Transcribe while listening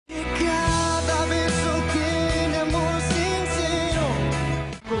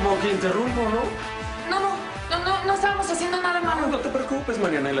le interrumpo, ¿no? No estábamos haciendo nada malo. No te preocupes,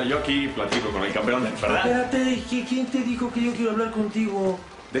 Marianela. Yo aquí platico con el campeón, ¿verdad? Espérate, ¿quién te dijo que yo quiero hablar contigo?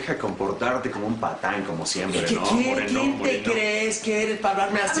 Deja de comportarte como un patán, como siempre, ¿no? ¿Quién te crees que eres para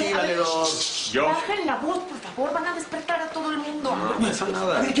hablarme así, valedor? Yo. Bajen la voz, por favor. Van a despertar a todo el mundo. No pasa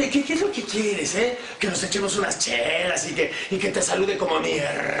nada. A ver, ¿qué es lo que quieres, eh? Que nos echemos unas chelas y que te salude como mi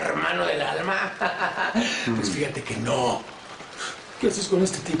hermano del alma. Pues fíjate que no. ¿Qué haces con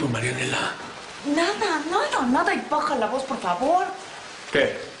este tipo, Marianela? Nada. Y baja la voz, por favor.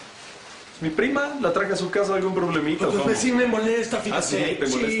 ¿Qué? ¿Mi prima? ¿La traje a su casa algún problemita? Pues sí me molesta, fíjate. ¿Ah, sí? ¿Te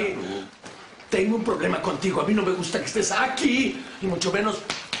molesta? Sí. Tengo un problema contigo. A mí no me gusta que estés aquí. Y mucho menos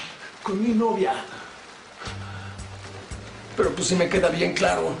con mi novia. Pero pues sí me queda bien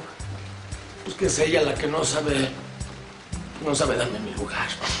claro. Pues que es ella la que no sabe darme mi lugar.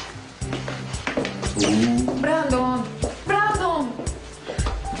 Brandon.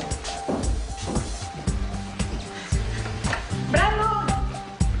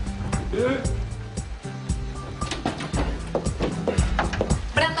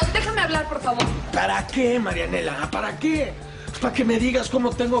 Brandon, déjame hablar, por favor. ¿Para qué, Marianela? ¿Para qué? ¿Para que me digas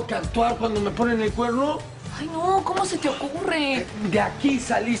cómo tengo que actuar cuando me ponen el cuerno? Ay, no, ¿cómo se te ocurre? De aquí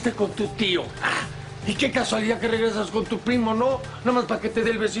saliste con tu tío. Y qué casualidad que regresas con tu primo, ¿no? Nada más para que te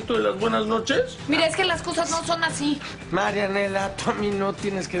dé el besito de las buenas noches. Mira, es que las cosas no son así. Marianela, tú a mí no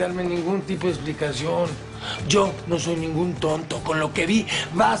tienes que darme ningún tipo de explicación. Yo no soy ningún tonto. Con lo que vi,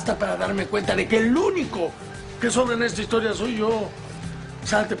 basta para darme cuenta de que el único que sobra en esta historia soy yo.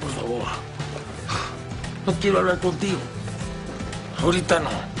 Salte, por favor. No quiero hablar contigo. Ahorita no.